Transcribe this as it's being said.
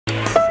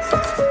Hi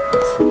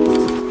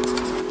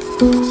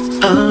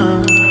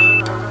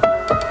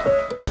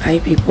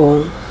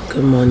people,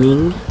 good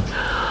morning.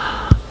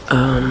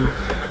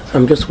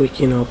 I'm just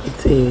waking up.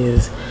 It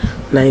is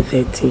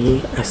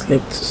 9:30. I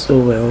slept so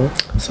well.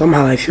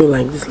 Somehow I feel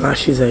like these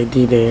lashes I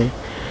did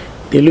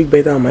they look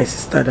better on my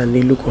sister than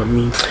they look on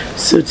me.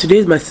 So today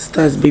is my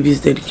sister's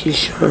baby's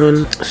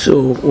dedication,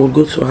 so we'll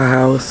go to her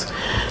house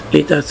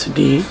later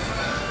today.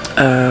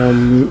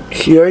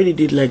 She already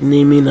did like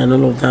naming and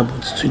all of that,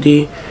 but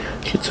today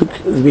she took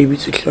the baby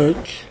to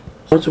church.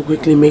 I want to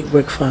quickly make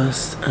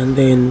breakfast and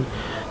then,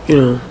 you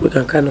know, we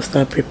can kind of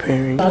start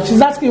preparing. She's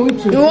asking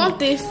which you want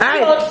this?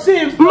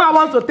 Mama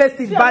wants to taste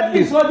it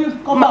badly. As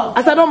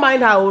I don't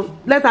mind her,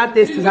 let her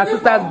taste it. Her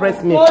sister's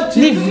breast milk.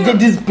 Leave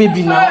this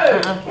baby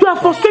now. You are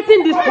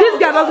frustrating this. This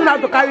girl doesn't know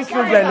how to carry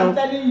children.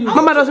 No?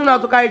 Mama doesn't know how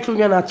to carry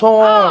children at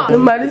all.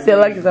 Mama, this is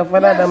like is a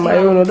father than my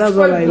own. That's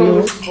all I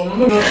know.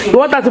 You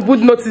want her to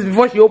put notice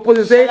before she opens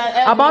and say,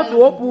 about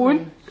to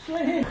open.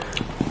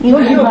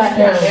 Don't give her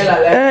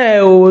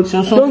air.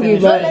 Don't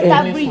give her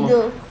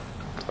air.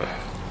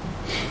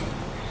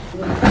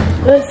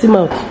 Let's see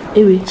mouth.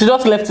 Anyway. She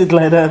just left it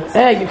like that.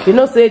 Hey, if you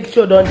know say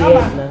show down the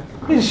head now.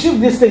 Please shift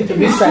this thing to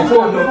this side so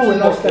people will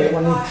not step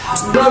on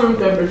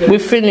it. We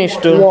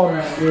finished though.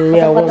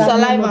 Yeah, one.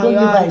 Saliva. Don't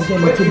give her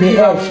again to the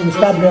air. She will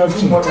start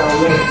melting.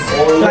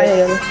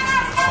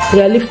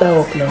 Yeah, lift her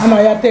up now.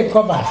 Mama, take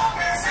cover.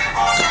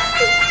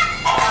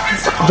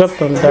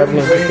 Drop on that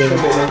milk.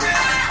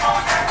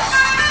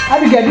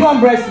 Abigail, you want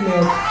breast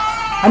milk?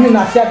 I mean,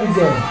 I said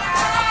Abigail.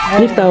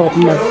 Lift her up,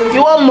 man.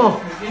 You want more?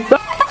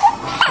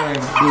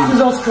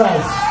 Jesus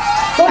Christ.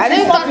 I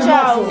didn't touch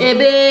her. Hey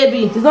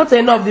baby. It's not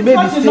enough. The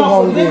baby is still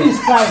hungry.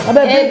 I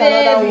better bring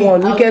another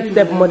one. Wicked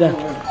stepmother.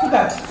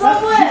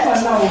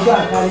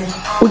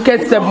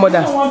 Wicked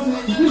stepmother.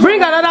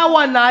 Bring another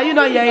one now. You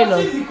know you're in.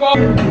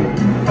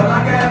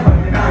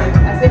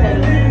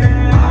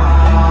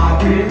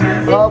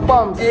 Oh,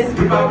 bombs.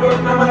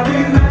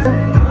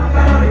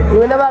 You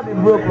will never be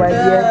broke, my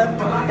dear.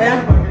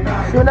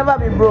 She will never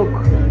be broke.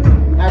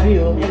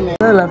 I'm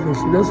not laughing.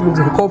 She just looks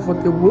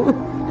uncomfortable.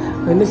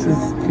 And this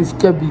is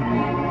Kebby.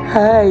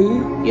 Hi.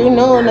 You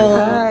know, no.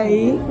 Hi.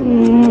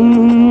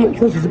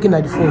 So she's looking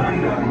at the phone.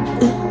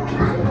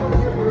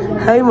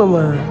 Hi,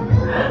 Mama.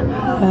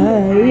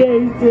 Hi.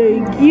 You're so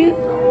cute.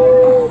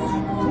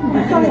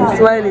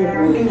 Smiling.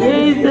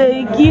 You're so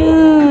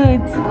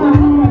cute.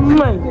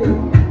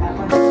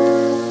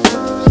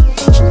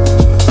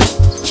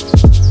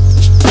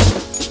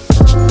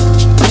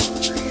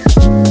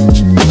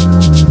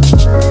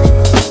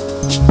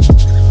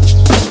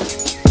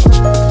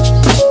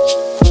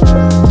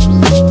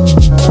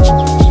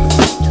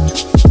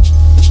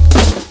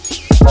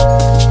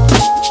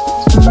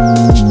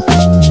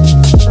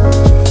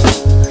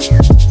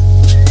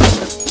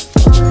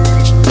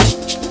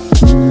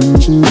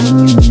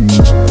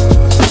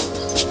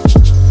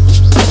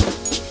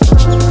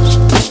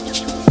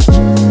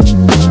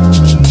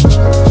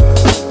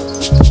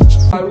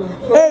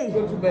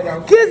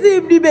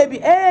 Baby,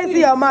 hey, see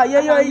your man,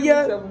 yeah,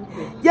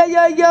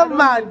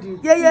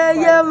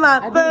 man,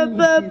 man.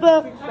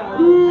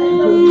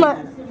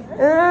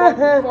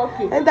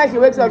 And that she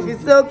wakes up, she's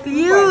so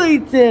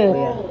cute.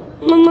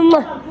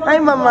 Hi,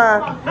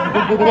 Mama.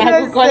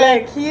 You're so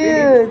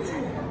cute.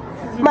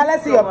 Ma,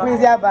 let's see your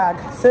Prince bag.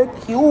 So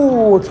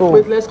cute.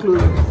 Wait, let's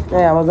close it.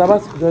 Yeah, I was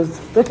about to close.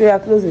 Okay, yeah,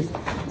 close it.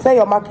 Say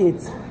your market.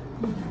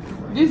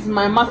 This is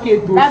my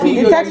market.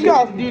 The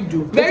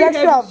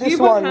texture of this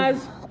one.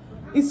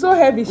 It's so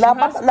heavy. Now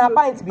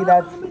pints be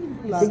that.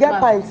 You get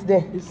pints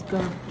there.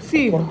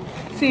 See,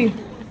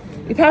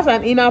 it has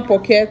an inner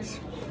pocket,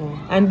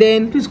 and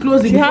then please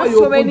close it. She has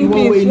so many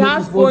things. She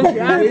has phone. She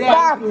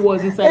has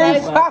was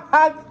inside the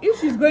bag. If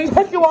she's going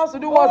to, she wants to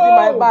do what's in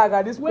my bag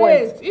at this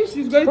point. If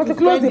she's going to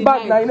close the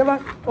bag now, you never.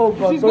 Oh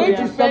God, she's going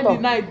to spend the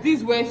night.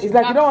 This way. It's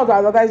like you don't want to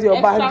advertise your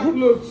bag.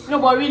 Clothes. No,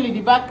 but really, the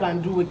bag can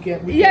do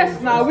weekend.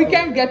 Yes, now we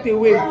can get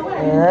away.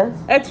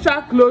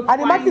 Extra clothes. And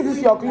the market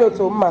is your clothes,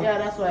 oh man. Yeah,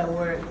 that's why I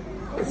wear it.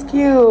 It's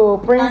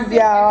cute, Prince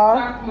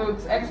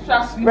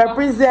extra slipper.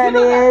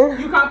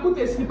 Representing. You can put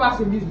a slippers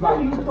in this bag.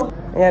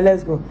 Yeah,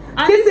 let's go.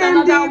 Kiss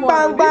him,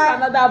 bang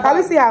bang. Can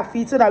we see her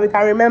feet so that we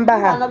can remember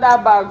her? Another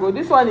bag. Oh,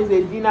 this one is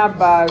a dinner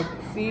bag.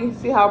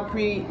 See how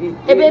pretty it is.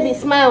 Hey baby,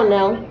 smile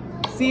now.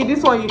 See,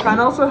 this one you can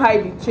also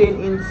hide the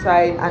chain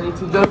inside, and it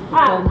will just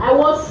become I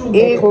want to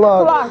a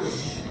clutch.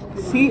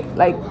 See,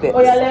 like this.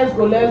 Oh yeah, let's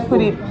go.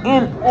 Put it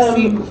in.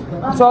 See,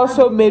 it's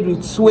also made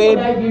with suede.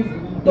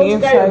 The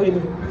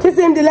inside. Kiss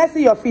him, let's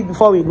see your feet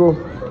before we go.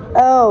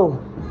 Oh,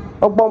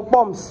 bum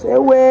bumps.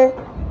 Away.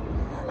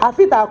 Her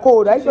feet are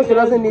cold. I sure she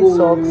doesn't need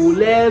socks.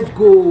 Let's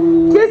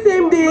go. Kiss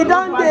him,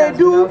 don't they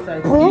do?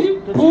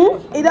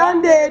 It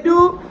don't they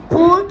do?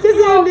 Kiss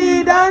him,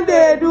 don't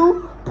they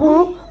do?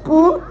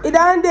 It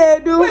don't they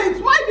do?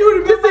 Wait, why do you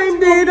remember? Kiss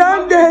him,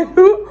 don't they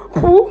do?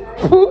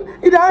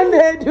 It don't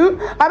they do?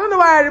 I don't know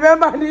why I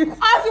remember this.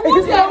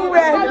 It's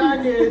somewhere.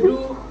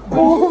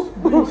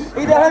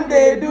 He done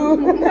they do.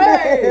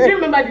 Hey, do you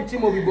remember the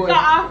team of the boy?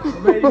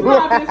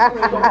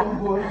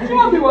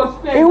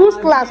 In whose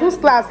class? Whose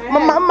class?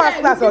 Mama's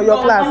class or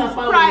your class?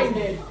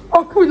 Friday.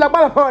 Oh, who's like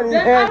on his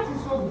head?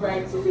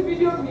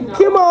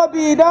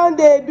 Kimobi, done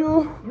they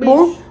do.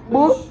 Boom,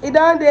 boom. It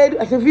done they do.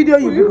 It's a video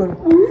you be going.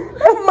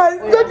 Oh my,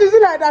 don't you see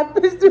like that?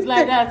 It's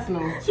like that, no.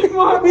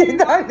 Kimobi,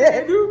 done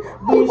they do.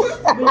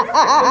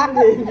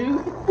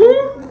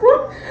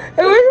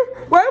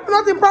 When you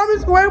not in primary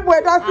school, when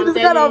boy dance to this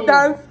kind of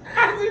dance,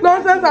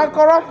 nonsense and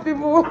corrupt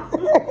people.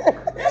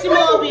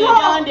 Kimobi,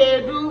 done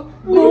they do.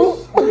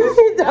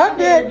 Done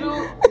they do.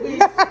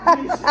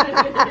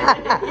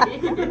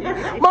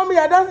 Mommy,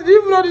 I danced. Do you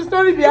even know the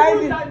story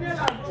behind it?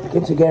 I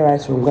came to get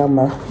rice from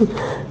grandma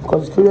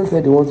because the children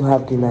said they want to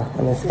have dinner,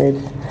 and I said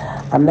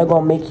I'm not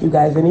gonna make you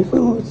guys any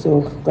food.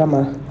 So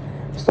grandma,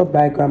 stop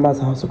by grandma's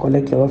house to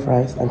collect your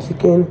rice and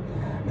chicken,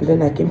 and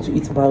then I came to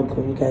eat mango.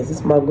 You guys,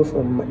 this mango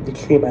from the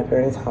tree at my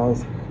parents'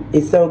 house,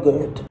 it's so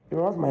good. It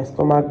runs my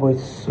stomach, but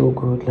it's so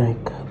good.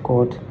 Like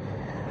God,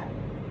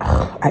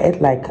 I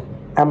ate like,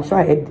 I'm sure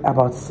I ate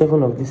about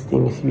 7 of this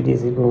thing a few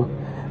days ago,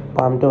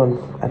 but I'm done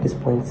at this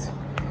point.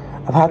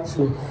 I've had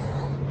to.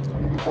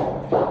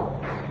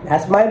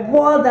 That's my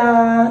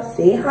brother.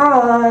 Say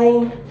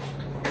hi.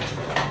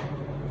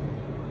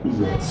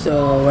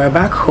 So we're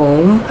back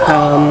home.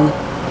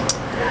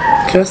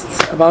 Just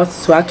about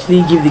to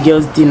actually give the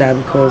girls dinner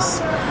because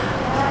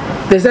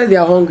they said they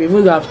are hungry.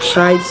 Even though I've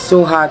tried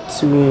so hard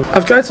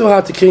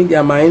to clean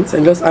their minds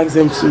and just ask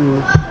them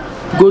to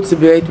go to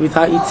bed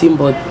without eating,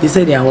 but they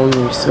said they are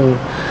hungry, so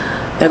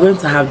they're going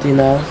to have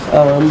dinner.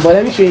 But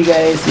let me show you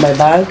guys my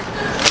bag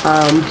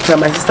that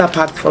my sister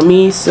packed for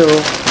me. So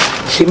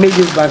she made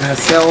this bag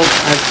herself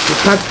and she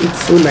packed it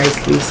so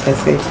nicely, so I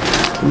said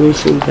I'm going to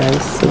show you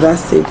guys. So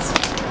that's it.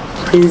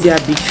 Princey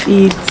big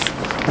feet.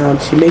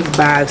 She makes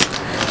bags,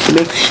 she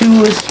makes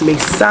shoes, she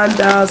makes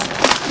sandals,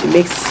 she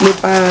makes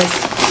slippers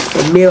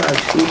for male and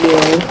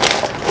female.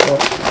 So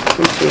let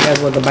me show you guys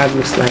what the bag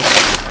looks like.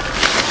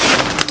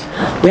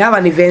 We have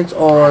an event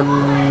on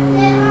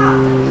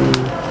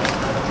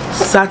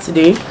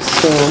Saturday,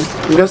 so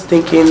I'm just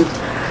thinking,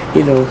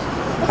 you know,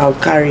 I'll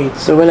carry it.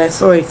 So when I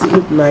saw it, it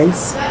looked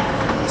nice,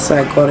 so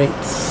I got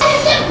it.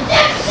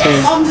 So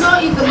I'm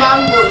not in the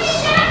mangoes.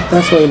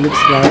 that's what it looks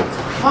like.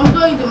 I'm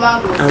not in the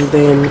mangoes. And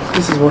then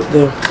this is what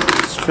the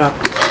strap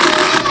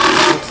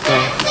looks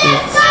like.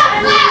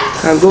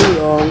 It can go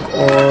long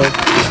or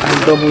can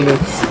double it,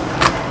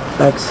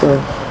 like so.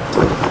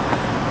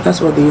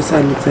 That's what the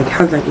inside looks like. It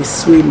has like a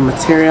suede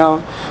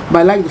material, but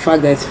I like the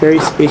fact that it's very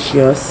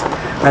spacious.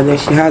 And then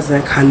she has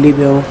like her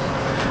label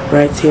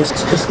right here. So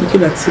just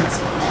looking at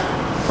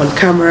it on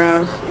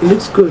camera, it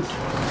looks good.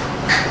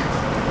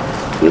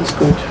 It looks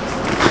good.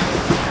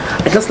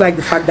 I just like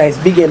the fact that it's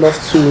big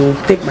enough to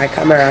take my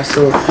camera,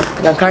 so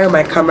I can carry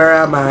my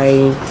camera,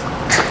 my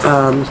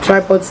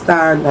tripod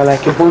stand, and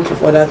like a bunch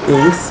of other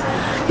things.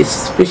 It's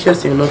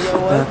spacious enough for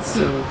that.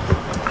 So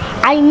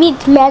I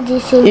need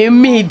medicine.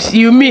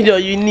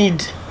 you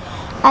need?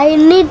 I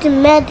need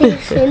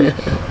medicine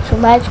to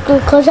my school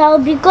because I'll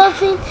be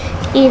coughing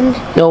in.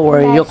 Don't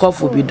worry, your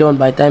cough will be done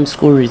by the time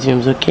school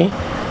resumes, okay?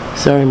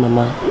 Sorry,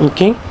 mama.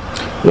 Okay?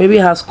 Maybe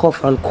has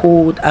cough and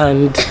cold,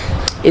 and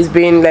it's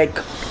been like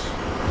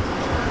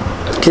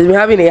she's been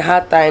having a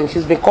hard time.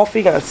 She's been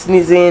coughing and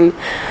sneezing.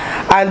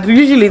 And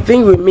usually the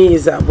thing with me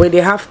is that when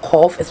they have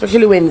cough,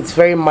 especially when it's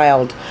very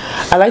mild,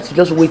 I like to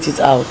just wait it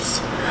out.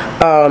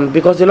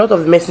 Because a lot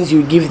of the medicines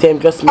you give them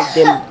just make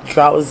them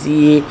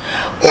drowsy,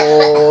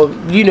 or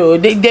you know,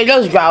 they're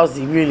just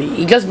drowsy,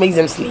 really. It just makes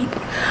them sleep.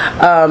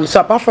 So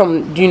apart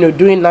from, you know,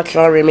 doing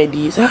natural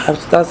remedies,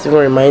 that even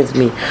reminds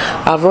me,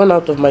 I've run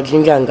out of my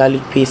ginger and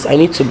garlic paste. I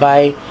need to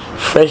buy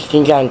fresh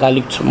ginger and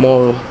garlic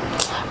tomorrow.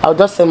 I'll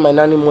just send my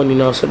nanny money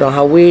now, so on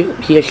her way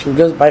here she'll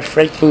just buy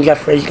fresh ginger,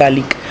 fresh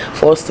garlic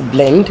for us to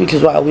blend, which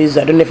is what I always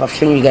do. I don't know if I've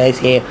shown you guys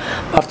here,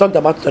 I've talked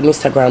about it on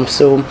Instagram.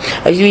 So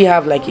I usually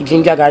have like a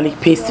ginger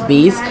garlic paste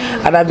base,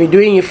 and I've been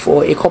doing it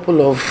for a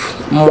couple of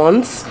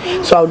months.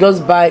 So I'll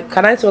just buy,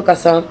 can I talk,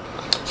 Asa?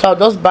 So I'll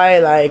just buy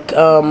like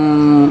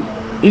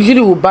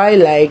usually we'll buy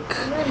like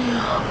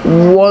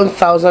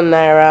 1,000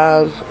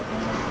 naira,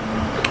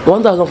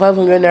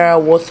 1,500 naira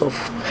worth of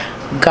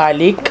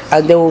garlic,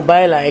 and then we'll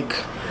buy like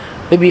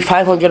maybe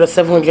 500 or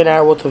 700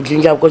 naira worth of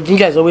ginger, because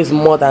ginger is always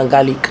more than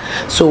garlic.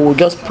 So we'll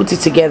just put it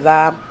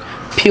together,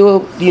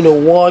 peel, you know,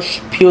 wash,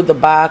 peel the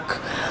back,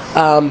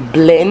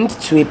 blend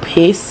to a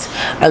paste,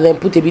 and then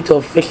put a bit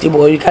of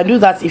vegetable oil. You can do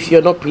that if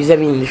you're not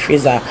preserving in the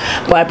freezer,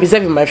 but I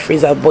preserve in my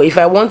freezer. But if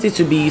I want it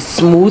to be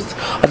smooth,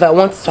 or if I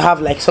want to have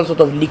like some sort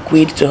of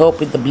liquid to help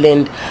with the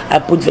blend, I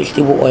put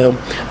vegetable oil.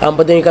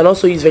 But then you can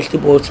also use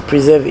vegetable oil to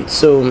preserve it.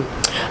 So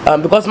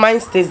because mine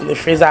stays in the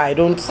freezer, I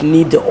don't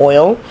need the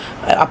oil,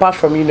 apart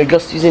from, you know,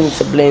 just using it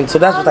to blend. So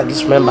that's what I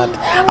just remembered.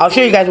 I'll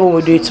show you guys what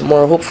we'll do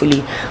tomorrow,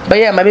 hopefully. But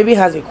yeah, my baby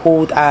has a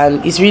cold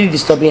and it's really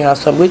disturbing her,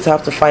 so I'm going to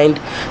have to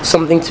find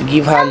something to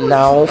give her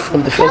now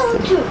from the first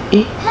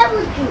thing.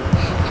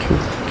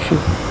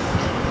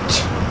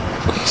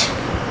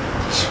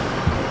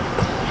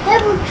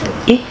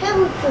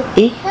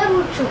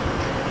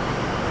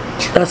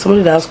 That's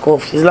somebody that's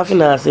cough. She's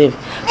laughing at herself.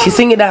 She's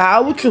singing that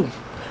how would you?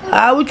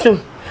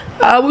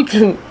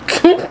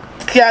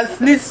 She has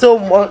sneezed so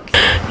much.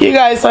 You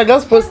guys, I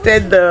just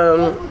posted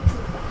the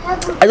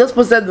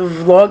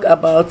vlog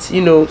about,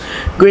 you know,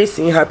 Grace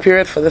in her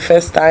period for the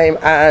first time,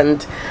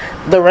 and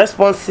the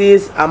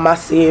responses are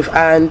massive.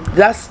 And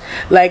that's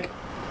like,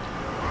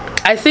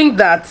 I think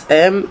that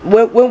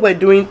when we're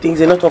doing things,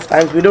 a lot of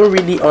times we don't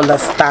really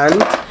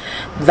understand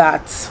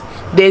that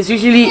there's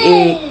usually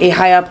a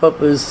higher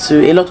purpose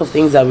to a lot of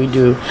things that we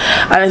do.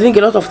 And I think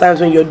a lot of times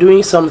when you're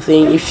doing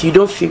something, if you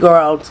don't figure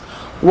out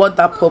what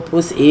that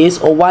purpose is,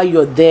 or why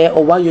you're there,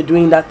 or why you're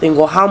doing that thing,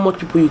 or how much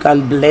people you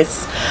can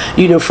bless,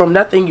 you know, from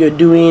that thing you're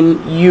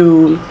doing,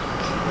 you've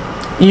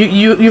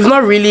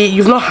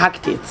not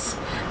hacked it.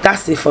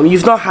 That's it for me.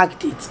 You've not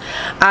hacked it.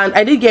 And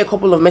I did get a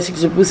couple of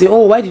messages of people saying,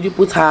 oh, why did you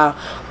put her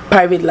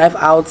private life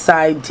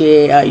outside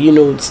there, you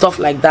know, stuff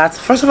like that.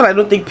 First of all, I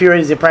don't think period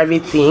is a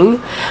private thing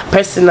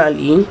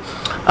personally.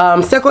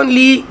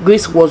 Secondly,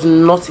 Grace was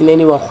not in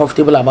any way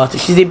uncomfortable about it.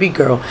 She's a big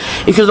girl.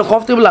 If she was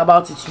uncomfortable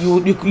about it,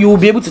 you will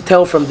be able to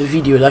tell from the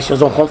video that she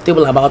was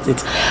uncomfortable about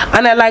it.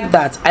 And I like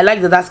that. I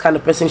like that that's the kind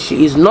of person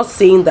she is. Not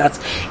saying that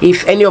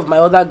if any of my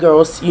other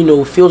girls, you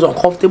know, feels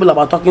uncomfortable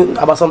about talking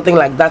about something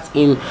like that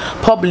in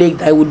public,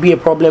 that it would be a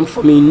problem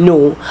for me.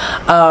 No.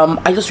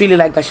 I just really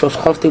like that she was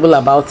comfortable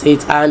about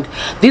it. And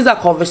these are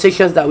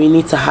conversations that we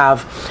need to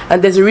have.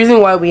 And there's a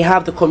reason why we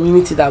have the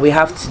community that we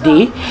have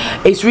today.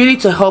 It's really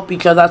to help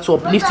each other, to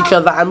uplift each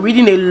other. I'm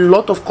reading a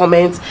lot of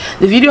comments.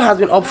 The video has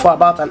been up for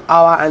about an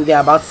hour and there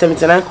are about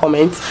 79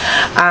 comments,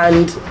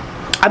 and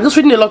I'm just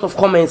reading a lot of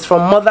comments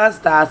from mothers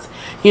that,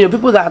 you know,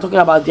 people that are talking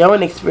about their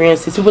own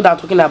experiences, people that are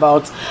talking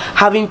about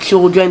having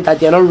children that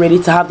they're not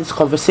ready to have this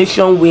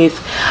conversation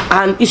with.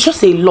 And it's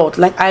just a lot.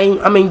 Like,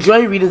 I'm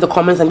enjoying reading the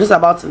comments. I'm just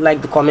about to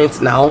like the comments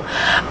now.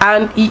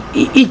 And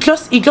it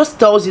just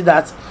tells you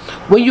that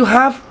when you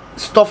have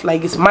stuff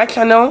like this, my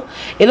channel,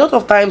 a lot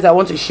of times I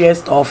want to share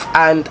stuff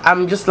and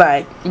I'm just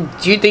like,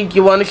 do you think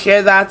you want to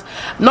share that?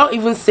 Not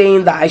even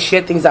saying that I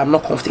share things that I'm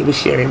not comfortable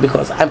sharing,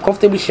 because I'm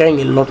comfortable sharing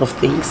a lot of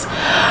things,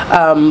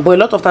 but a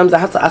lot of times I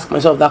have to ask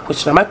myself that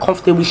question: am I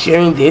comfortable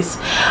sharing this?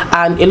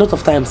 And a lot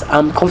of times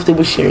I'm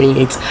comfortable sharing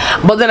it,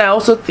 but then I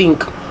also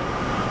think,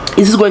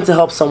 is this going to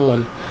help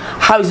someone?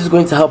 How is this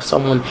going to help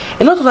someone?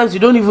 A lot of times you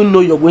don't even know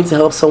you're going to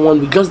help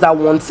someone with just that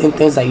one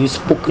sentence that you've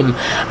spoken,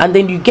 and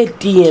then you get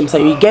DMs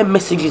and you get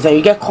messages and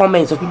you get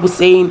comments of people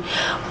saying,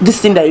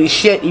 this thing that you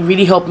shared, it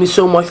really helped me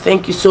so much,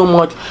 thank you so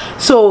much.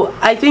 So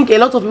I think a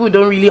lot of people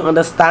don't really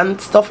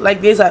understand stuff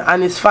like this,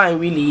 and it's fine,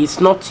 really.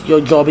 It's not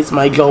your job, it's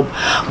my job.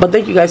 But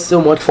thank you guys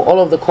so much for all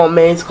of the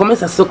comments.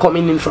 Comments are still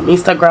coming in from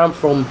Instagram,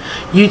 from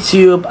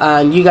YouTube,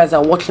 and you guys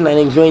are watching and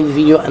enjoying the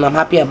video, and I'm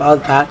happy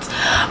about that.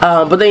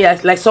 But then, yeah,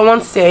 like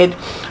someone said,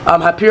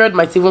 her period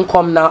might even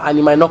come now and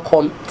it might not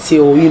come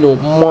till, you know,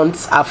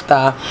 months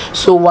after.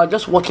 So we're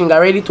just watching. I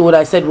already told her,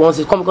 I said once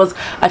it comes, because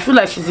I feel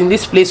like she's in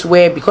this place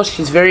where, because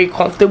she's very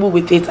comfortable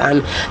with it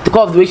and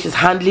because of the way she's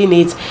handling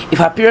it, if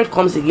her period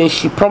comes again,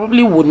 she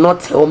probably would not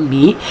tell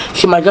me.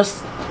 She might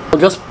just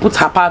put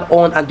her pad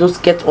on and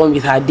just get on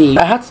with her day.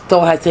 I had to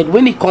tell her, I said,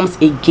 when it comes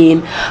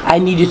again, I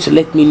need you to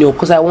let me know,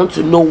 because I want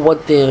to know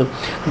what the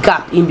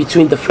gap in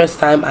between the first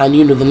time and,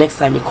 you know, the next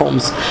time it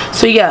comes.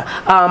 So yeah,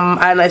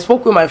 and I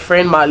spoke with my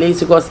friend Marley,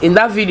 because in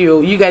that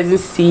video you guys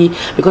didn't see,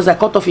 because I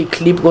cut off a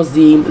clip because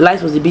the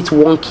light was a bit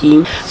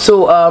wonky.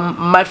 So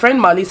my friend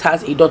Marley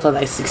has a daughter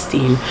that is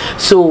 16.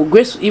 So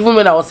Grace, even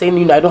when I was saying,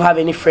 you know, I don't have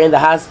any friend that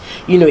has,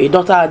 you know, a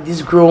daughter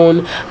this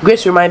grown,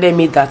 Grace reminded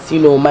me that, you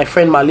know, my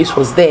friend Marley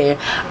was there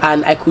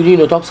and I could, you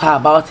know, talk to her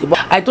about it. But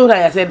I told her,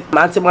 I said,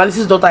 Auntie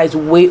Marlice's daughter is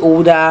way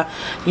older,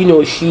 you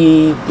know,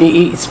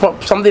 it's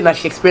something that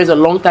she experienced a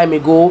long time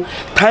ago.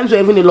 Times were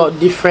even a lot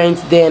different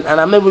then,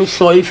 and I'm not even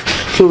sure if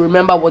she'll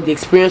remember what the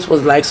experience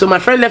was like. So my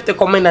friend left a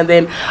comment, and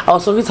then I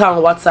was talking to her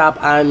on WhatsApp,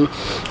 and,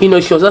 you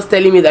know, she was just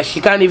telling me that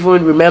she can't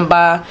even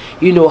remember,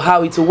 you know,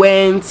 how it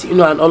went, you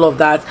know, and all of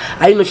that.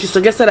 And, you know, she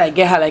suggested I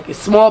get her like a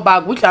small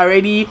bag, which I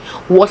already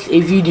watched a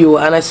video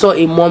and I saw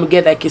a mom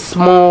get like a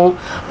small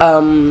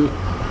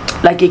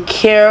like a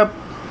care,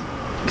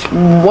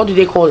 what do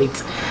they call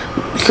it?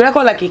 Should I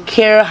call it like a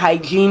care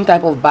hygiene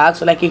type of bag?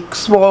 So like a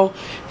small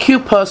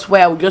cute purse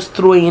where I would just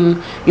throw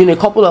in, you know, a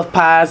couple of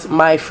pads.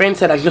 My friend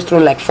said I just throw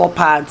in like 4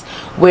 pads,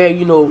 where,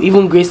 you know,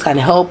 even Grace can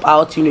help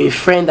out, you know, a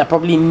friend that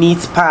probably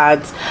needs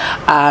pads,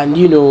 and,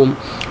 you know,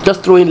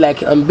 just throw in like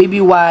baby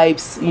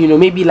wipes, you know,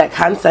 maybe like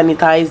hand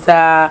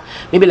sanitizer,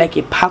 maybe like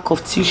a pack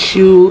of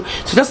tissue.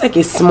 So just like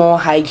a small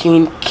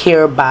hygiene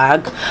care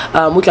bag,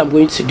 which I'm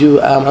going to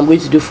do. I'm going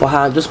to do for her.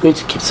 I'm just going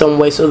to keep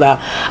somewhere, so that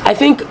I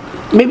think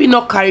maybe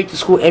not carry to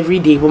school every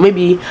day, but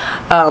maybe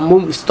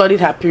when we studied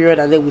her period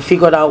and then we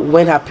figured out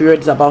when her period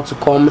is about to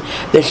come,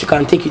 then she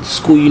can take you to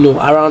school, you know,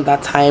 around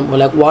that time, or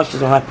like while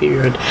she's on her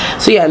period.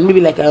 So yeah, and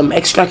maybe like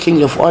extra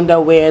change of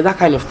underwear, that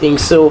kind of thing.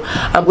 So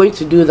I'm going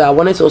to do that. I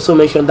wanted to also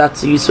mention that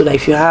to you, so that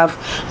if you have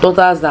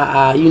daughters that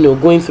are, you know,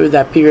 going through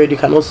that period, you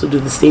can also do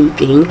the same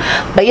thing.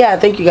 But yeah,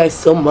 thank you guys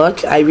so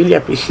much. I really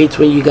appreciate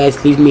when you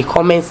guys leave me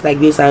comments like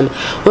this, and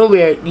when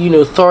we're, you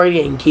know,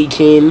 thoroughly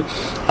engaging,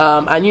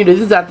 and you know,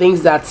 these are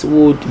things that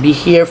would be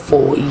here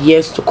for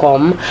years to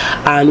come,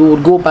 and we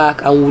would go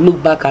back and we'll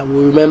look back and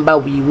we'll remember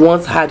we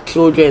once had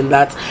children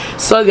that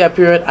saw their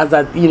period as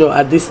at, you know,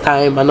 at this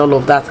time and all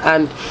of that.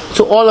 And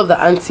to all of the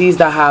aunties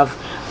that have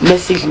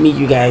messaged me,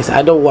 you guys,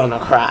 I don't want to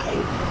cry.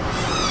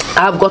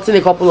 I've gotten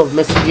a couple of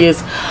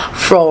messages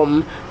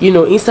from, you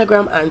know,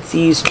 Instagram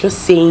aunties just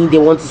saying they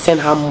want to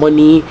send her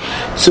money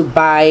to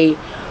buy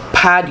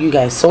pad. You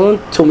guys, someone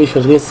told me she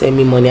was going to send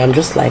me money. I'm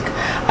just like,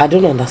 I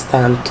don't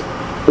understand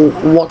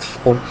what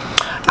for.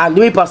 And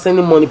the way people are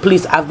sending money,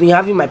 please, I've been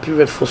having my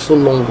period for so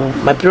long.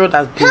 My period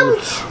has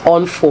been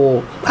on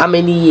for how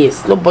many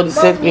years? Nobody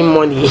sent me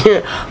money.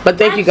 But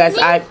thank you guys.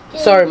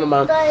 Sorry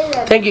mama,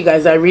 thank you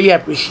guys, I really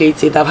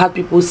appreciate it. I've had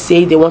people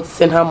say they want to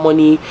send her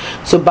money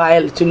to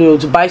buy,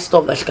 to buy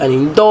stuff that she can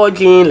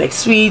indulge in, like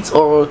sweets,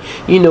 or,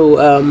 you know,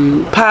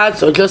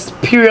 pads, or just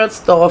period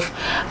stuff.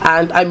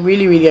 And I'm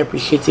really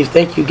appreciative.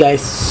 Thank you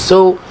guys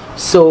so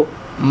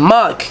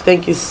much.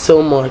 Thank you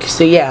so much.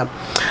 So yeah,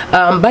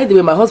 by the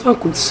way, my husband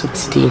cooked soup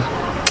today.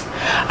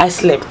 I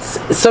slept,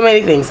 so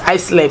many things. I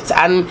slept,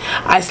 and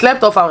I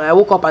slept off, and I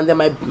woke up and then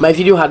my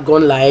video had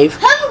gone live.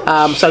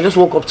 So I just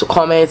woke up to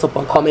comments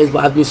upon comments,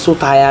 but I've been so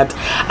tired.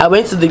 I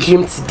went to the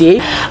gym today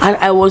and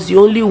I was the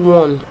only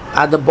one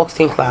at the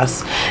boxing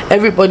class.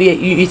 Everybody,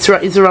 it's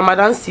a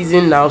Ramadan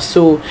season now,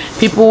 so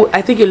people,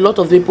 I think a lot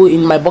of people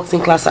in my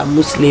boxing class are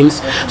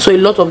Muslims, so a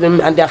lot of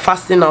them, and they're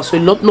fasting now, so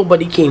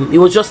nobody came. It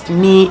was just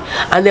me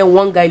and then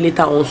one guy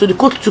later on. So the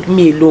coach took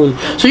me alone.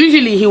 So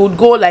usually he would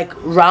go like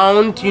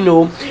round, you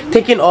know,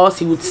 taking us.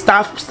 He would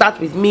start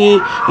with me,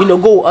 you know,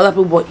 go with other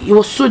people, but it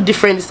was so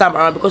different this time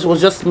around because it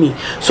was just me.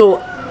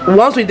 So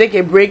once we take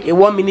a break, a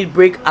 1 minute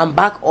break, I'm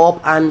back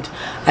up, and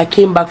I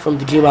came back from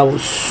the gym. I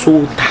was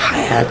so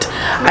tired.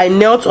 I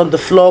knelt on the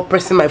floor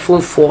pressing my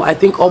phone for, I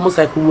think, almost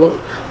like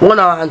 1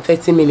 hour and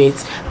 30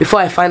 minutes before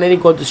I finally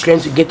got the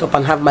strength to get up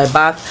and have my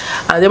bath.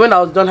 And then when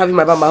I was done having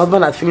my bath, my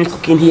husband had finished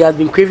cooking. He had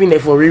been craving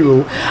it for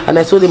Riro, and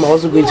I told him I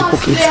wasn't going to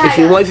cook it.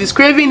 If he's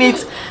craving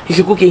it, he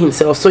should cook it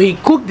himself. So he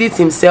cooked it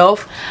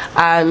himself,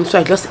 and so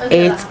I just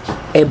ate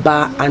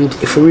Eba and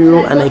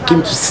Riro, and I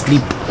came to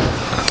sleep.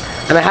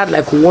 And I had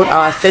like 1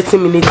 hour 30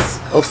 minutes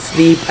of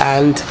sleep,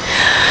 and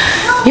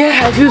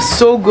yeah, I feel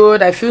so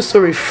good. I feel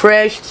so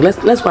refreshed.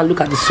 Let's go and look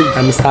at the soup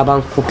that Mr.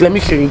 Abang cooked. Let me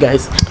show you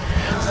guys.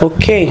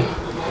 Okay,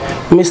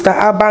 Mr.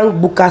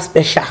 Abang Buka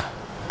special.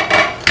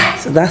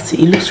 So that's it.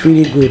 It looks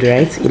really good,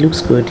 right? It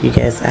looks good, you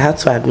guys. I have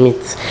to admit,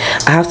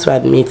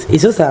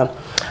 it's just I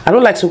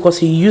don't like soup because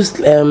he used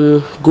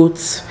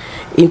goat's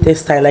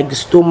intestine, like the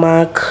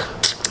stomach.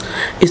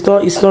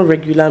 It's not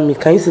regular meat.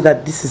 Can you see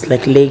that this is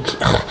like leg?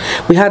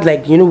 We had,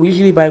 like, you know, we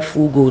usually buy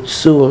full goat,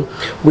 so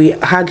we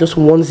had just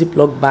one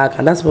Ziploc bag,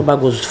 and that Ziploc bag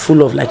was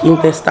full of like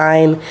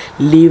intestine,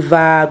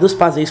 liver, those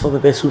parts they use for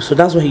pepper soup. So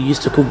that's what he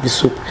used to cook the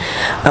soup.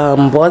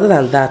 But other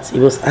than that, it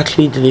was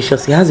actually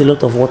delicious. It has a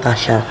lot of water,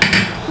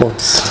 but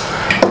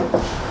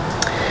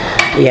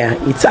yeah,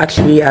 it's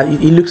actually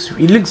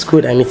it looks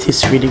good, and it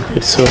tastes really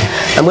good. So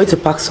I'm going to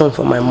pack some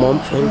for my mom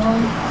friend.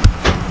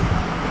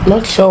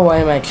 Not sure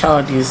why my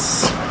child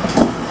is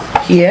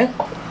here.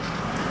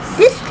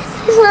 This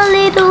is a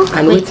little.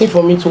 And waiting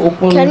for me to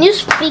open. Can you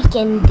speak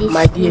in this?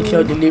 My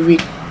DHL delivery.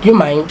 Do you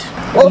mind?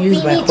 Open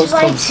it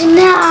right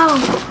now.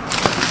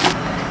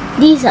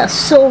 These are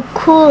so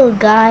cool,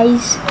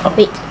 guys. Oh.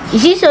 Wait,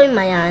 is she showing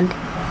my hand?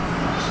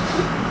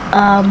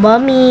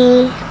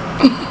 Mommy,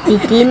 the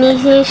thing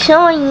is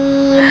showing.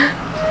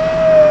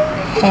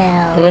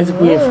 I'm going to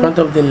put it in front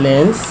of the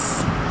lens,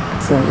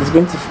 so it's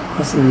going to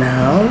focus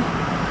now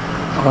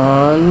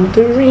on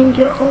the ring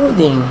you're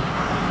holding.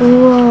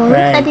 Whoa,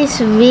 right. Look at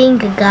this ring,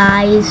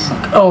 guys.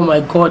 Oh my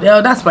god,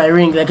 oh, that's my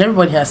ring. Like,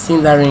 everybody has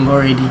seen that ring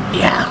already.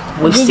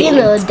 Yeah, we've seen it. Did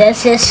you know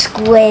there's a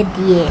square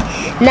here?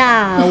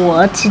 Now,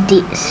 what's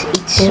this?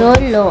 It's so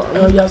long.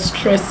 Oh, you're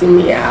stressing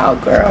me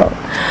out, girl.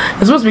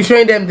 I'm supposed to be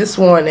showing them this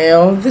one,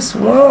 this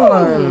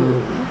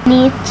one.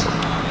 Neat.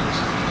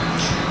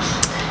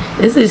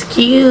 This is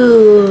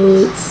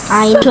cute.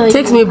 It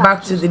takes me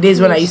back to the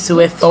days when I used to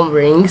wear thumb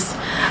rings.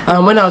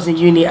 When I was in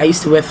uni, I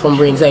used to wear thumb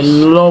rings. I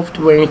loved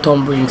wearing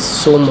thumb rings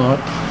so much.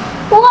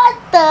 What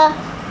the?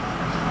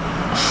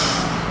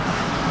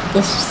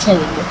 This is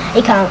terrible.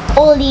 I can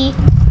only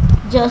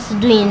just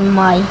do in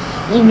my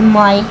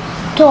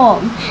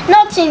thumb,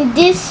 not in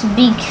this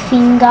big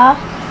finger.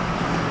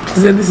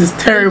 So this is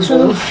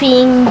terrible. 2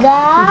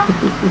 finger.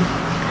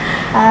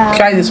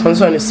 Try this one.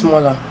 This one is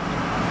smaller.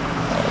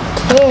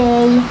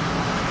 Okay.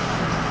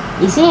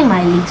 You see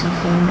my little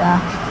finger?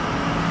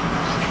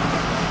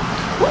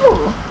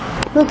 Ooh.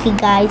 Okay,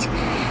 guys.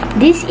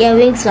 these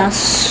earrings are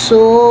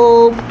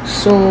so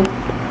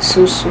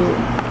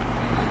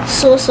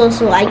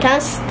I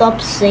can't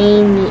stop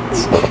saying it.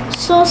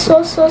 So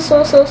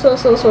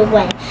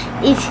fine.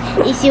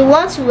 If you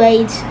want to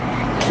wear it,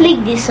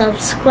 click the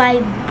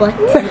subscribe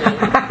button.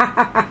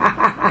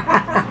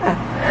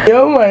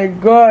 Oh my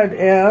god,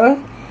 yeah.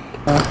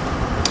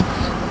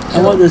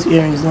 I bought those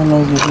earrings not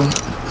long ago.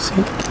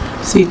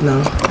 See it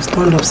now. It's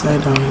turned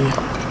upside down here.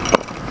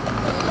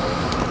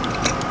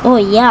 Oh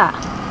yeah.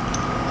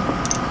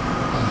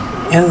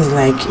 I was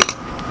like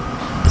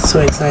so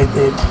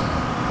excited.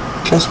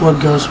 Just what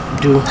girls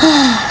would do.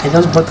 I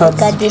just brought out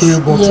this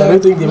period box. I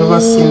don't think they've ever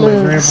seen my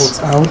period box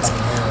out.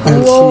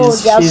 And whoa,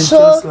 she's so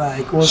just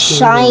like, what's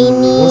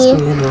shiny.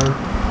 What's going on?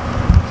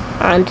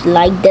 And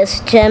like there's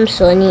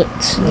gems on it.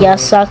 There are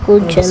circle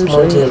gems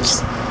on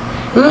it.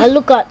 And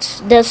look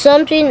at, there's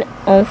something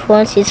on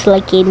front. It's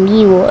like a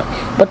mirror,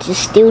 but it's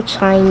still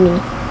tiny.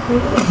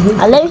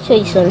 And let me show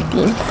you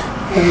something.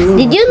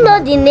 Did you know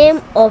the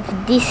name of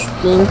this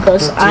thing?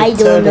 Because I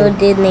don't know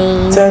the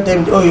name. Tell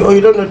them. Oh,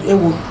 you don't know the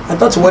name. I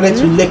thought you wanted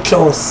to lecture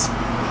us.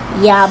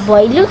 Yeah,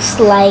 but it looks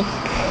like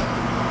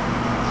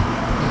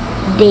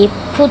they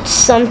put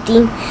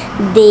something.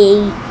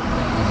 They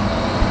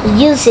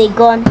use a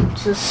gun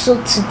to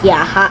shoot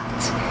their hat.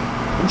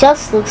 It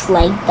just looks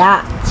like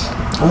that.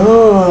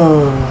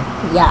 Oh.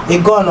 Yeah. A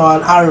gun or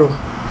an arrow?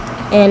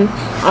 And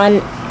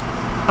an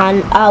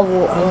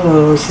arrow.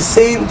 Oh, she's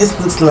saying this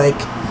looks like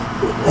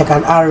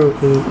an arrow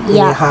in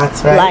your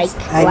hat, right?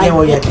 I get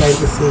what you're trying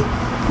to say.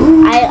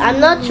 I'm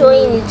not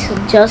showing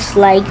it just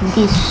like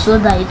this so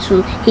that it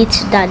will hit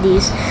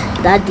daddy's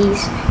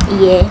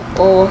ear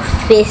or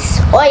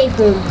face or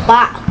even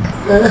back.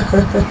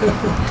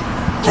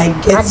 I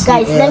get and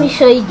guys, let me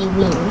show you the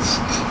wings.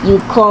 You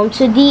come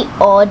to the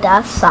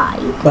other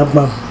side.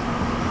 Bam.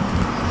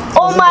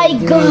 Oh my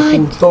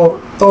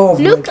god!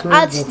 Look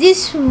at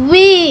this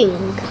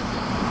wing.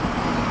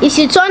 If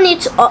you turn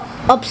it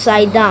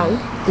upside down,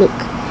 look.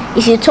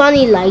 If you turn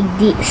it like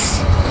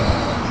this,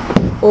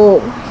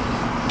 oh,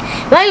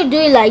 when you do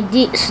it like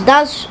this,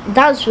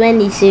 that's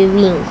when it's a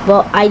wing.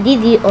 But I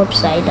did it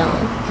upside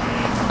down.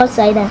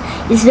 Upside down.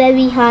 It's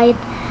very high,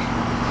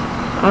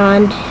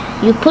 and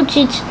you put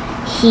it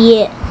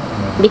here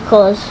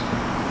because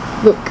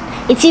look,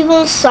 it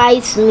even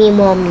sized me,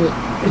 mommy.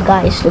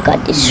 Guys, look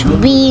at this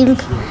wing.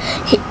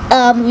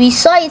 We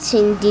saw it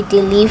in the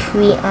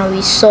delivery, and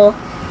we saw,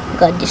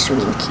 look at this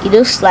wing. It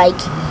looks like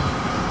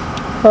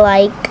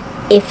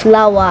a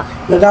flower.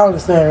 No, that one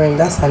is not a ring.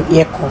 That's an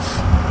ear cuff.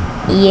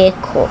 Ear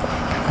cuff.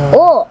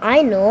 Oh,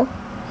 I know.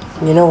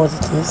 You know what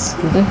it is?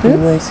 You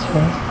know it's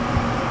here.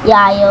 Yeah,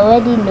 I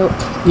already know.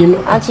 You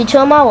know. Auntie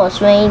Choma was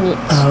wearing it.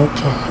 Oh,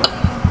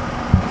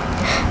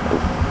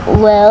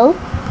 okay. Well,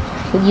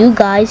 you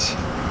guys,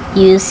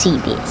 you see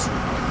this.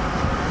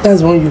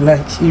 That's one you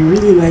like. You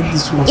really like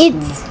this one. It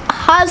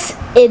has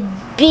a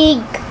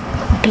big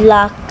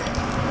black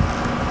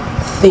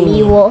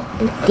mirror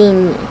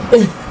thingy.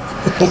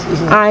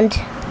 And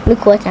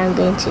look what I'm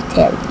going to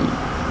tell you.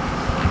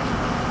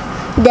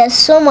 There's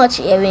so much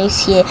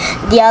earrings here.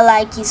 They are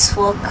like it's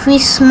for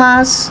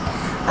Christmas,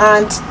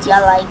 and they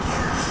are like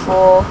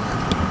for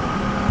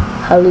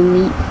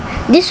Halloween.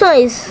 This one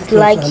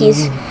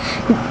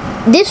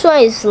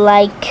is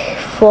like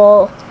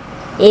for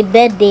a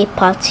birthday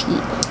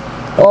party,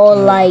 or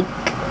like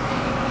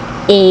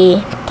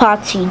a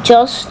party,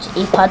 just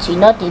a party,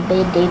 not a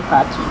birthday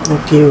party.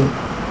 Okay.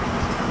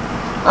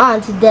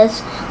 And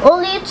there's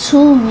only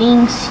 2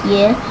 rings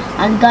here,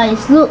 and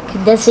guys, look,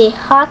 there's a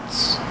hat.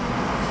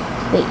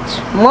 Wait,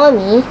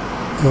 mommy,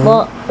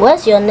 but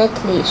where's your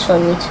necklace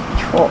on it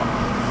before?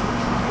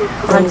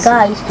 And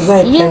guys,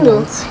 you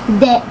know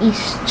there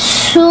is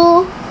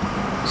 2.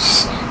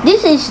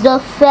 This is the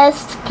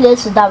first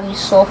place that we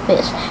saw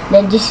first,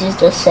 then this is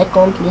the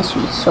second place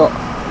we saw.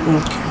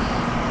 Okay.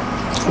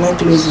 Can I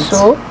close it?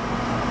 So,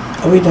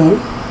 are we done?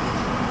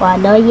 We're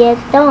not yet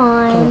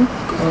done.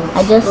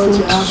 I just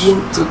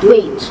need to do.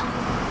 Wait.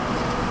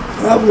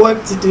 I have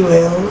work to do,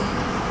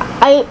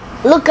 El.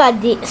 Look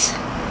at this.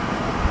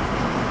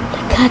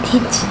 Look at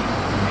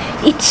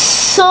it. It's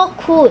so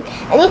cool.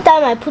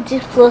 Anytime I put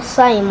it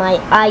closer in my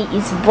eye,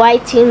 it's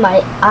brightening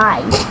my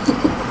eye.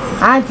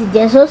 And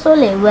there's also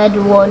a red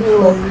one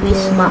for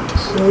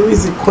Christmas. Who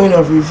is the queen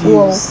of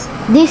reviews?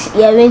 Whoa. These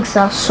earrings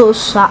are so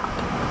sharp.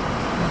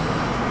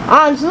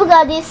 And look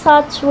at this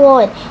hat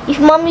one. If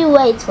mommy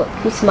wear it for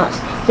Christmas,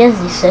 here's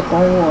the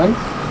second one.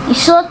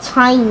 It's so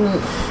tiny.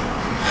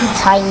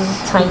 Tiny.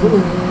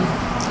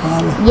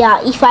 Yeah,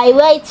 if I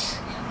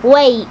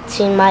wear it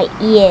in my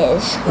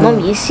ears,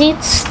 mommy, you see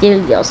it's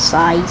still your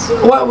size.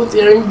 Why would the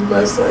earring be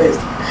my size?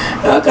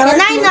 Can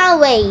I now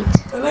wait?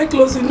 Can I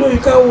close it? No, you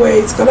can't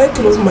wait. Can I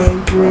close my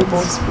jewelry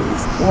box,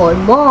 please?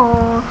 One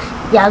more.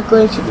 They are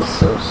going to be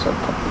so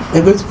surprised.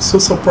 They're going to be so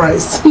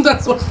surprised.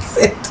 That's what I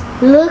said.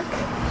 Look.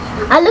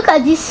 And look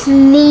at this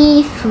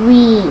leaf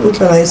ring. Look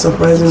at how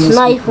surprising it's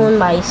not even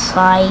my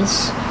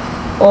size,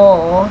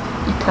 or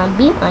it can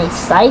be my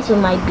size with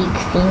my big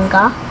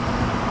finger.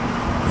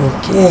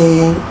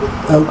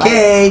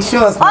 Okay,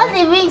 show us. All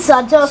the rings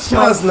are just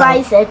my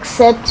size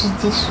except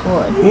this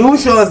one. You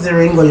show us the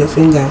ring on your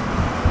finger.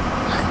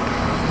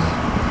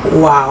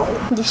 Wow.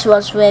 This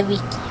was where we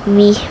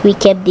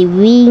kept the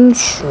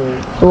rings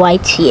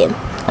right here.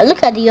 And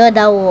look at the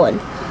other one.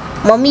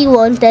 Mommy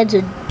wanted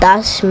to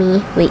dash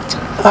me. Wait.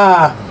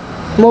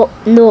 No,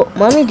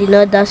 mommy did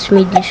not dash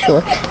me this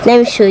one. Let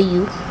me show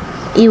you.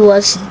 It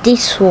was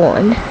this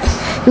one.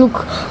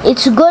 Look,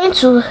 it's going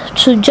to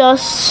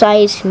just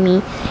size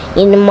me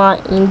in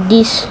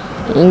this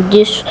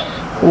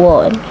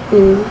one,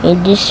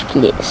 in this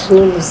place.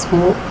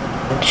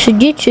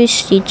 Should you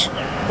twist it?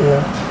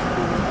 Yeah.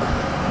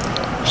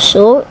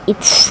 So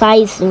it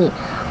sized me.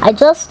 I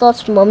just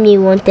thought mommy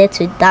wanted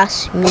to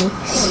dash me.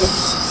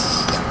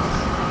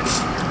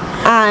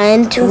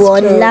 And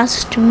one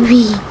last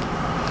ring.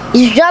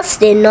 It's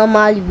just a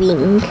normal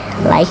ring,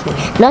 like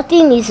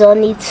nothing is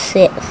on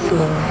itself.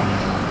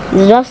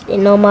 It's just a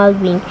normal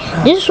ring.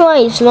 This one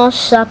is not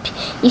sharp.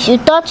 If you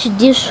touch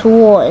this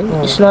one,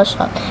 it's not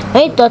sharp.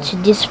 When you touch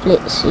this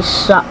place,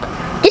 it's sharp.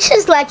 This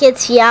is like a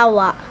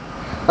tiara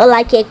or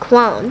like a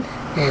crown,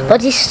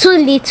 but it's too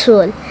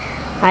little.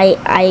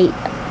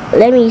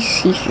 Let me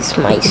see if it's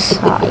my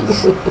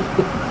size.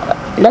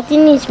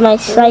 Nothing is my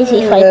size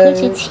if I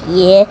put it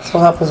here. So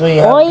what happens when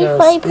you have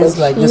girls? It's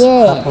like this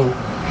happen.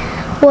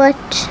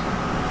 What?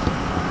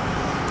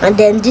 And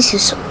then this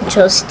is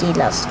just the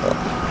last one.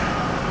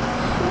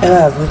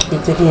 Ella has literally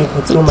taken it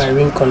through my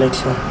ring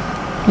collection.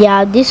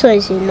 Yeah, this one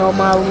is a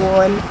normal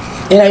one.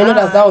 Yeah, you know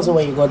that was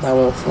where you got that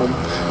one from.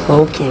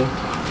 Okay.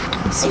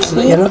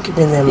 So you're not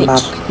keeping them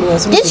back.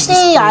 This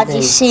thing are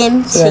the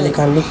same thing. So that they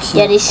can look cute.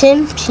 They're the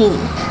same thing.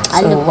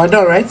 So we're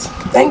done, right?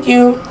 Thank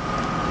you.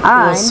 It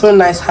was so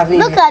nice having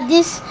you. Look at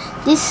this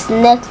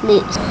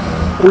necklace.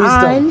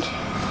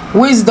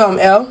 Wisdom,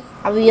 L.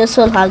 And we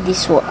also have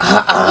this one.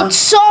 It's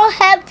so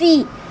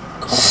heavy.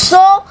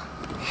 So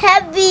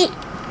heavy.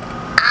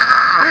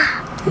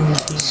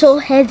 So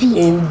heavy.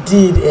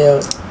 Indeed,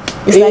 L.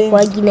 It's like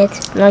Waginet.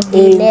 Your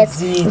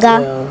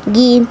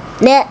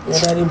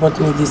daddy bought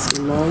me this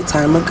a long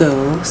time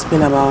ago. It's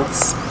been about.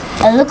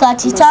 And look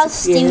at it, has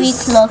steering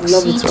clock. I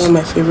love it. It's one of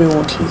my favorite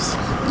watches.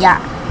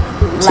 Yeah.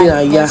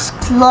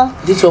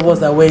 This one was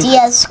that way.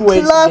 Yes,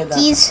 clock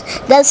is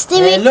the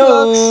steering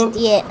clocks.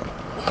 Yeah.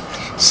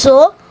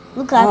 So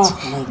look at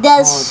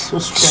there's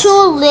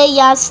two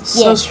layers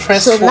here. So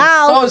stressful. So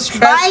now,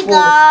 bye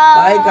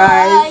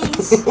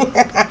guys.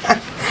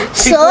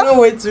 So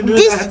wait to do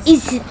this that.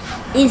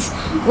 is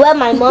where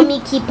my mommy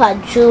keep her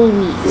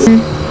jewelry.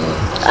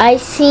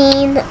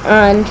 Icing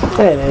and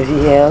I love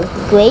you.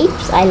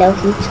 Grapes. I love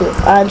you too.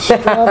 And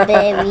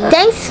strawberry.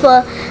 Thanks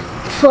for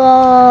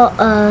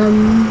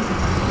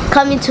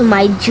coming to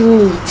my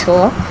jewelry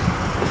tour.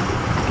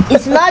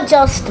 It's not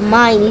just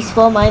mine, it's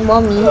for my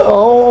mommy.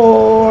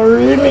 Oh,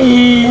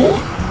 really?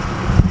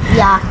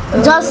 Yeah,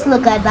 just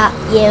look at that.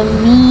 Yeah,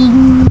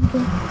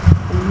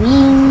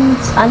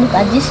 rings. And look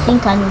at this thing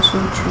can also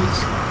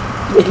treat.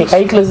 Okay,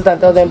 can you close it and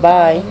tell them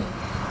bye?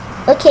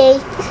 Okay,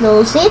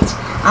 close it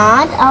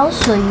and I'll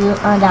show you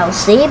and I'll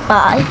say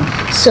bye.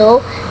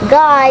 So,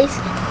 guys,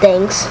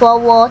 thanks for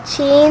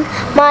watching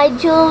my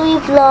jewelry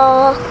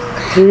vlog.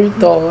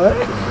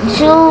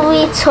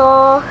 Jewelry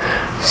tour.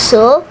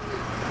 So,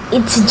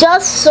 it's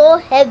just so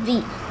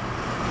heavy.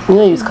 You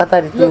know you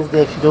scatter the things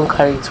there if you don't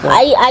carry it well.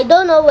 I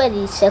don't know where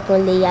the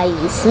second layer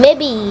is.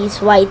 Maybe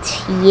it's right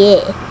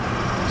here.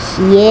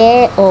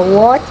 Here or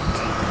what?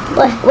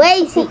 But where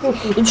is it?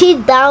 Is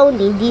it down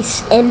in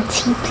this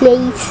empty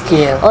place?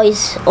 Yeah. Or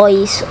is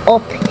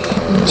up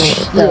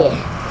here?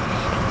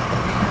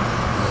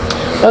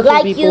 Okay,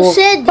 like people. You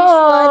said this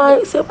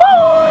bye. So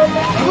bye.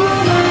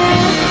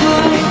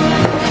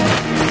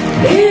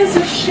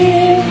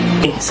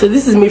 So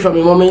this is me from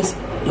a moments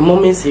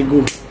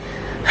ago.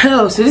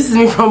 Hello, so this is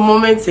me from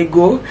moments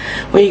ago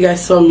when you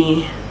guys saw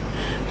me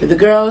with the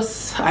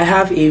girls. I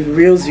have a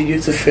Reels video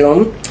to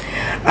film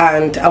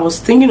and I was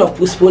thinking of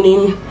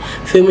postponing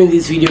filming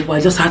this video, but I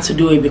just had to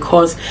do it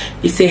because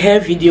it's a hair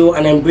video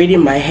and I'm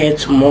braiding my hair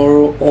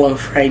tomorrow or on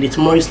Friday.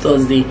 Tomorrow is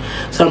Thursday,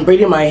 so I'm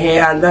braiding my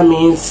hair and that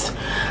means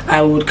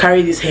I would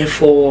carry this hair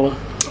for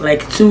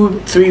like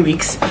 2-3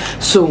 weeks,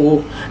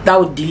 so that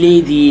would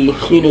delay the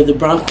the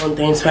brown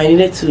content. So I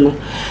needed to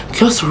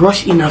just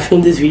rush in and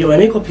film this video. My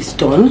makeup is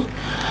done.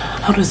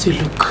 How does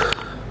it look?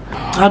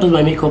 How does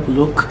my makeup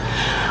look?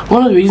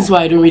 One of the reasons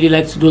why I don't really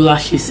like to do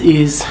lashes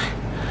is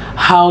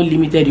how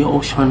limited your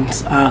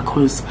options are,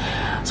 because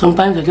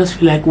sometimes I just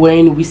feel like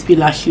wearing wispy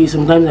lashes,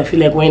 sometimes I feel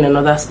like wearing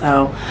another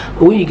style,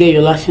 but when you get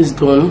your lashes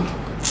done,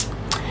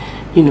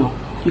 you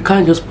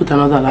can't just put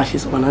another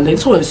lashes on. And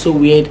this one is so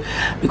weird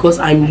because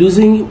I'm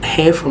losing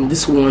hair from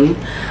this one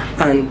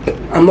and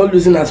I'm not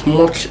losing as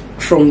much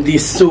from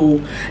this,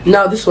 so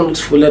now this one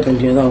looks fuller than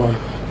the other one.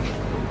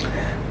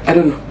 I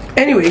don't know.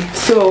 Anyway,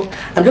 so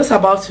I'm just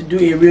about to do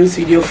a Reels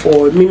video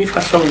for Mimi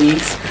Fashion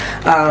Weeks.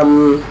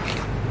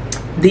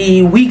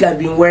 The wig I've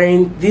been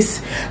wearing,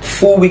 this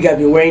full wig I've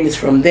been wearing, is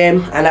from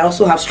them, and I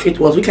also have straight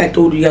ones, which I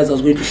told you guys I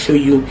was going to show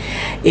you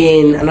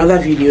in another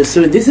video.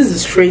 So this is the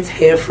straight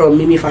hair from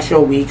Mimi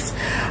Fashion Wigs,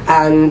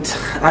 and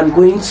I'm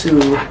going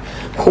to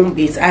comb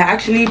it. I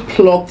actually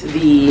plucked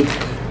the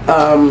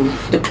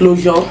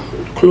closure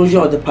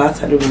of the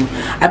part. I don't know,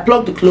 I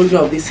plucked the closure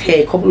of this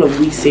hair a couple of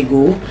weeks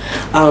ago,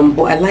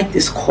 but I like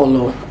this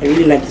color. I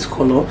really like this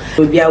color.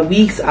 So their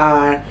wigs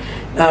are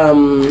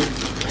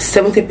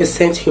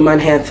 70% human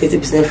hair and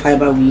 30%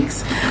 fiber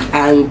wigs,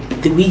 and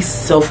the wigs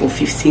sell for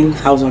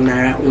 15,000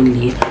 naira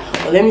only.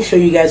 But let me show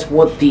you guys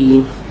what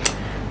the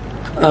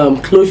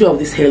closure of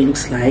this hair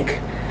looks like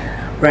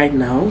right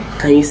now.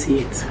 Can you see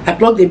it? I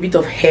plucked a bit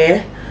of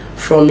hair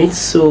from it,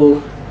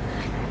 so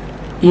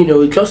you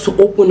know, just to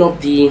open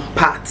up the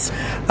parts.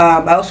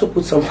 I also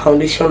put some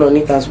foundation on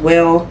it as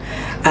well,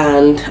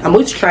 and I'm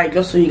going to try it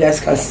just so you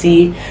guys can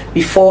see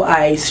before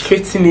I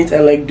straighten it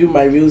and like do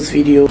my reels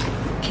video.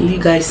 Can you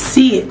guys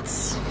see it?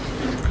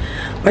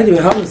 By the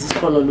way, how does this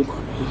color look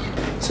on me?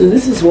 So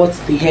this is what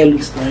the hair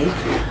looks like.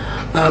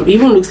 It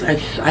even looks like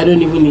I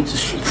don't even need to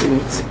straighten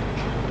it.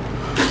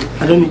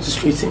 I don't need to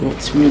straighten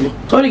it, really.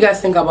 So what do you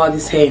guys think about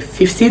this hair?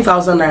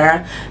 15,000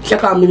 naira.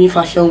 Check out Mimi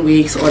Fashion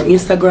Wigs on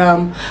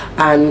Instagram,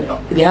 and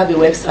they have a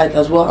website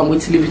as well. I'm going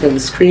to leave it on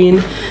the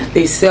screen.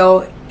 They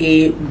sell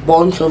a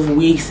bunch of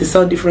wigs. They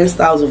sell different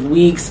styles of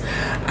wigs,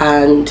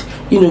 and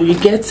you know, you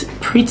get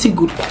pretty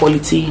good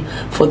quality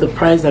for the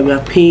price that we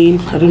are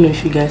paying. I don't know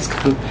if you guys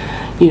can,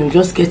 you know,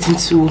 just get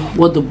into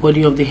what the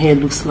body of the hair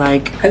looks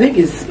like. I think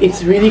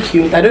it's really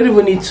cute. I don't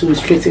even need to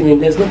straighten it.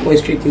 There's no point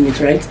straightening it,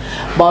 right?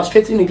 But I'll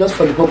straighten it just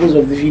for the purpose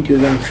of the video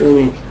that I'm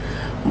filming.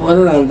 But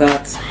other than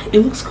that, it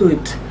looks good.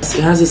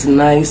 It has this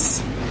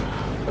nice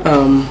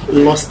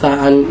luster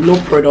and no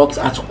product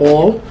at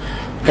all.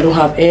 I don't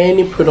have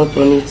any product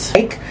on it.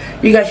 Like,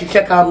 you guys should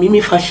check out Mimi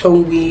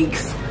Fashion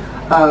Wigs.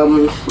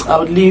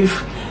 I'll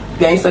leave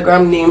their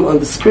Instagram name on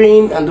the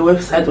screen and the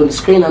website on the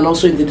screen, and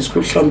also in the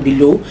description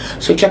below,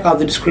 so check out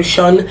the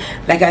description.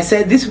 Like I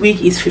said, this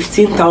wig is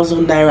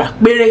 15,000 naira.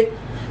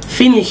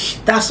 Finish,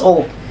 that's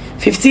all.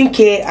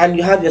 15k and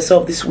you have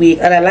yourself this wig.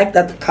 And I like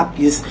that the cap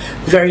is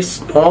very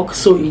snug,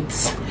 so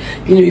it's,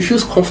 you know, it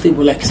feels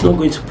comfortable, like it's not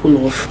going to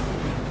pull off.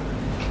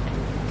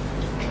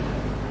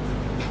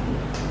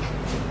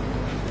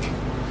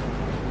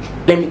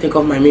 Let me take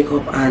off my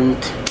makeup and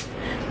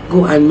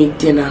go and make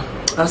dinner.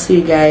 I'll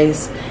see you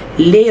guys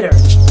later.